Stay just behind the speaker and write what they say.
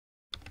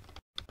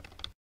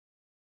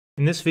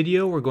In this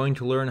video, we're going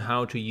to learn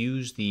how to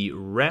use the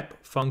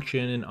rep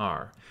function in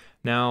R.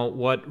 Now,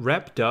 what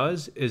rep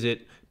does is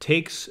it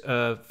takes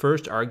a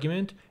first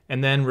argument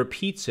and then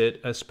repeats it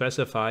a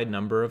specified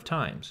number of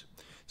times.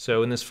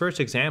 So in this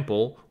first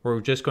example, we're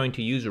just going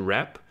to use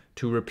rep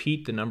to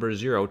repeat the number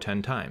 0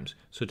 10 times.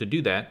 So to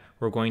do that,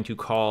 we're going to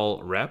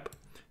call rep.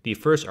 The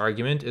first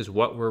argument is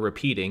what we're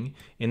repeating.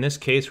 In this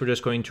case, we're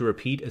just going to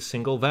repeat a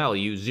single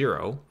value,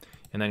 0,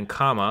 and then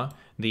comma.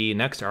 The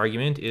next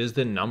argument is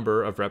the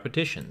number of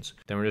repetitions.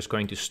 Then we're just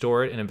going to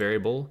store it in a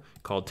variable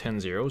called 10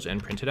 zeros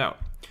and print it out.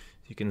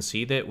 You can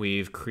see that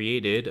we've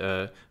created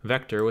a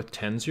vector with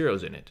 10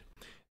 zeros in it.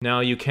 Now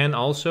you can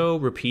also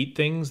repeat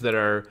things that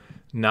are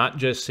not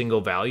just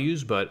single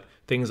values, but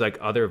things like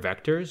other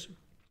vectors.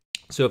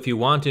 So if you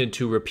wanted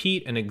to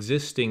repeat an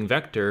existing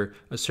vector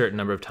a certain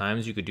number of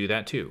times, you could do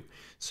that too.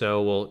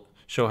 So we'll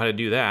show how to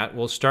do that.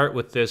 We'll start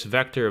with this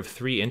vector of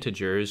 3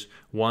 integers,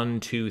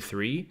 1, 2,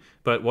 3.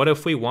 But what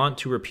if we want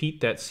to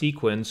repeat that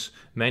sequence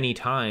many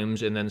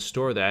times and then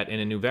store that in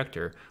a new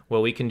vector?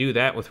 Well, we can do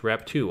that with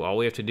rep too. All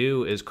we have to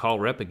do is call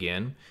rep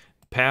again,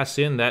 pass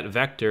in that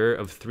vector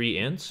of 3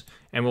 ints,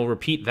 and we'll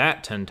repeat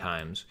that 10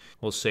 times.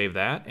 We'll save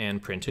that and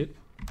print it.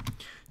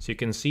 So you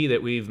can see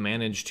that we've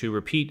managed to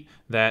repeat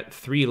that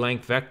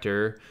 3-length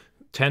vector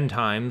 10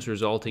 times,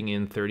 resulting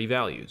in 30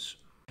 values.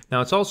 Now,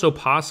 it's also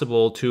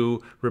possible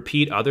to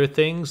repeat other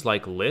things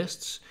like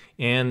lists,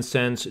 and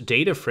since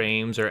data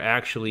frames are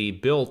actually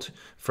built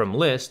from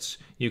lists,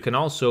 you can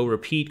also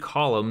repeat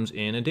columns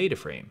in a data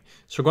frame.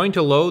 So we're going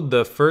to load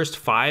the first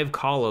 5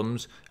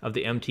 columns of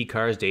the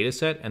mtcars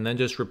dataset and then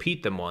just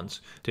repeat them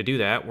once. To do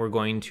that, we're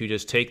going to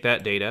just take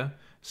that data,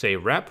 say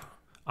rep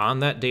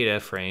on that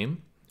data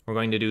frame. We're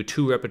going to do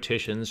 2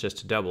 repetitions just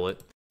to double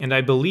it. And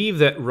I believe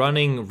that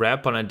running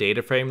rep on a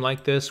data frame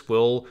like this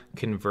will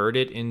convert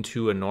it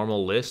into a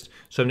normal list.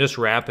 So I'm just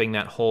wrapping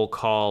that whole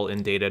call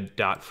in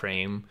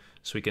data.frame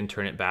so we can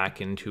turn it back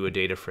into a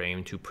data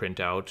frame to print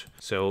out.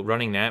 So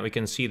running that, we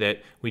can see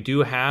that we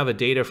do have a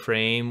data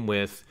frame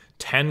with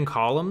 10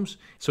 columns.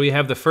 So we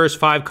have the first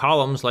 5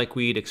 columns like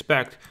we'd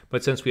expect,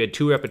 but since we had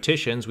 2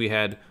 repetitions, we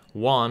had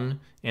 1,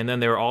 and then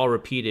they were all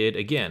repeated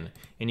again.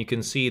 And you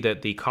can see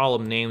that the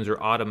column names are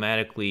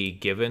automatically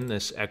given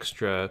this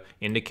extra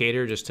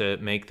indicator just to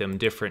make them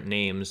different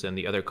names than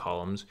the other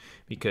columns,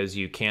 because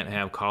you can't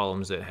have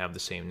columns that have the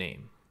same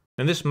name.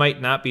 And this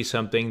might not be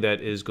something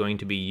that is going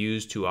to be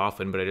used too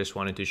often, but I just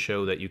wanted to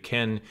show that you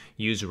can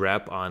use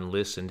rep on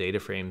lists and data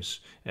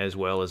frames as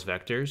well as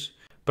vectors.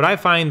 But I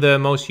find the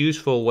most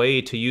useful way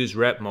to use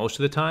rep most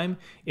of the time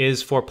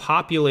is for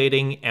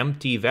populating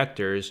empty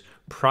vectors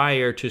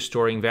prior to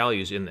storing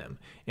values in them.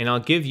 And I'll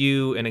give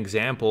you an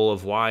example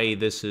of why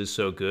this is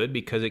so good,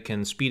 because it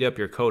can speed up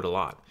your code a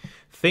lot.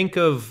 Think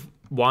of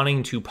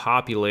wanting to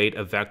populate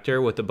a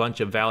vector with a bunch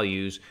of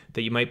values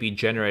that you might be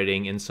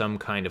generating in some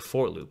kind of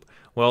for loop.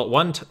 Well,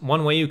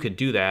 one way you could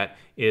do that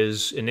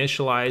is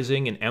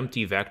initializing an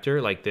empty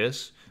vector like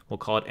this. We'll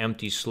call it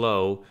empty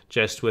slow,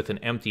 just with an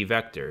empty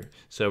vector.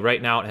 So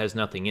right now it has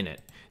nothing in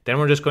it. Then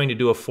we're just going to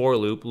do a for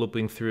loop,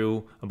 looping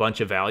through a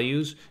bunch of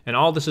values. And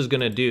all this is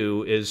going to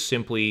do is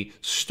simply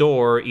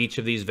store each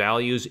of these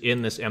values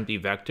in this empty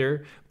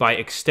vector by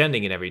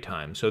extending it every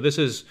time. So this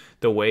is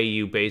the way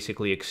you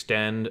basically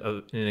extend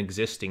an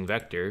existing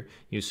vector.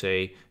 You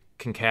say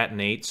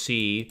concatenate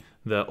C,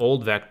 the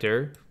old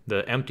vector,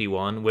 the empty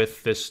one,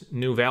 with this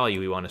new value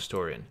we want to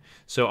store in.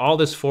 So all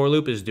this for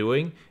loop is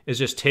doing is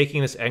just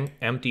taking this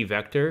empty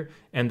vector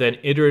and then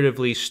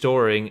iteratively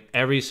storing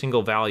every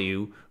single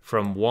value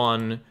from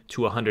 1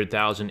 to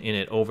 100,000 in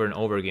it over and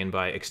over again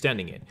by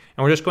extending it.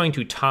 And we're just going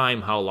to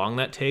time how long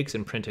that takes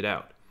and print it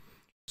out.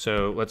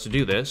 So let's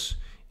do this.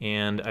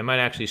 And I might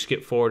actually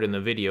skip forward in the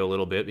video a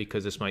little bit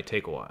because this might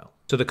take a while.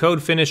 So the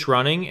code finished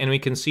running, and we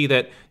can see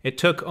that it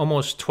took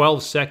almost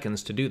 12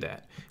 seconds to do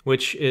that,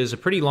 which is a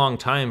pretty long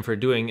time for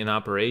doing an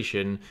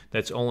operation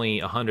that's only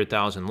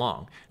 100,000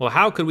 long. Well,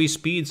 how could we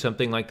speed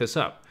something like this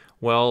up?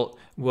 Well,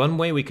 one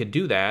way we could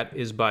do that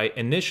is by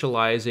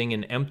initializing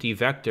an empty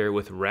vector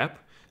with rep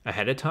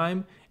ahead of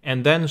time,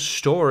 and then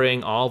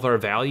storing all of our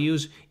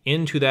values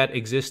into that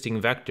existing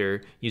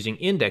vector using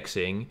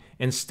indexing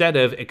instead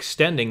of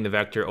extending the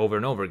vector over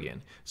and over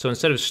again. So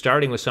instead of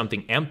starting with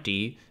something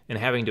empty and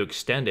having to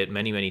extend it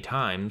many, many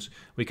times,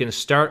 we can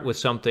start with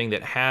something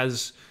that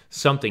has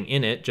something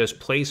in it, just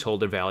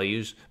placeholder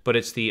values, but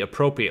it's the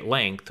appropriate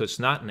length, so it's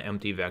not an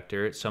empty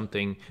vector, it's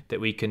something that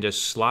we can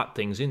just slot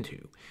things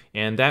into.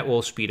 And that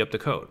will speed up the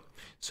code.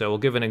 So we'll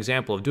give an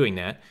example of doing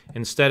that.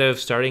 Instead of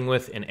starting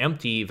with an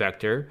empty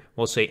vector,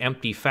 we'll say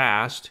empty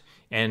fast,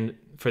 and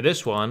for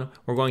this one,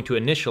 we're going to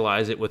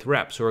initialize it with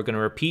rep. So we're going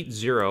to repeat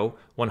 0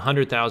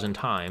 100,000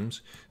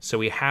 times, so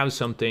we have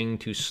something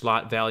to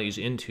slot values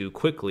into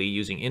quickly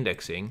using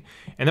indexing.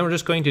 And then we're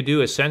just going to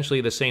do essentially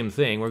the same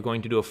thing. We're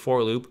going to do a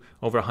for loop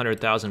over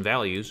 100,000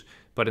 values,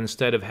 but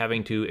instead of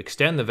having to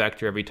extend the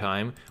vector every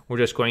time, we're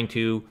just going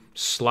to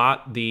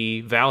slot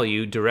the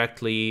value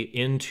directly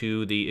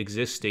into the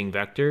existing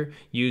vector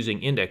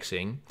using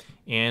indexing.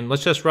 And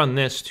let's just run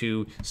this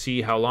to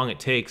see how long it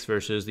takes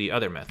versus the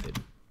other method.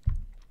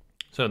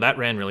 So that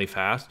ran really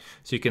fast.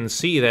 So you can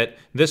see that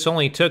this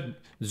only took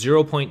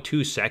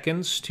 0.2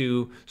 seconds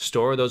to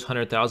store those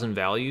 100,000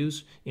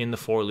 values in the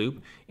for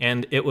loop,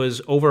 and it was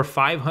over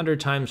 500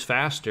 times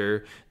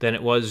faster than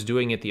it was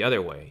doing it the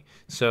other way.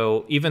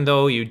 So even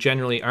though you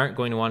generally aren't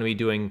going to want to be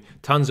doing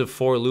tons of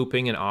for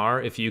looping in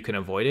R if you can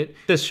avoid it,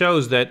 this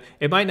shows that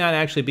it might not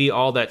actually be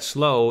all that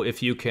slow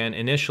if you can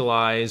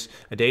initialize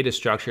a data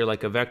structure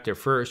like a vector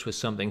first with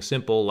something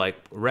simple like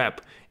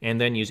rep, and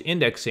then use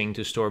indexing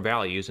to store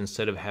values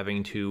instead of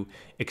having to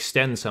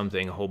extend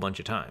something a whole bunch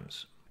of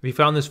times. If you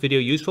found this video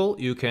useful,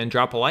 you can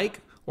drop a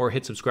like or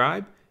hit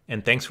subscribe,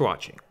 and thanks for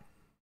watching.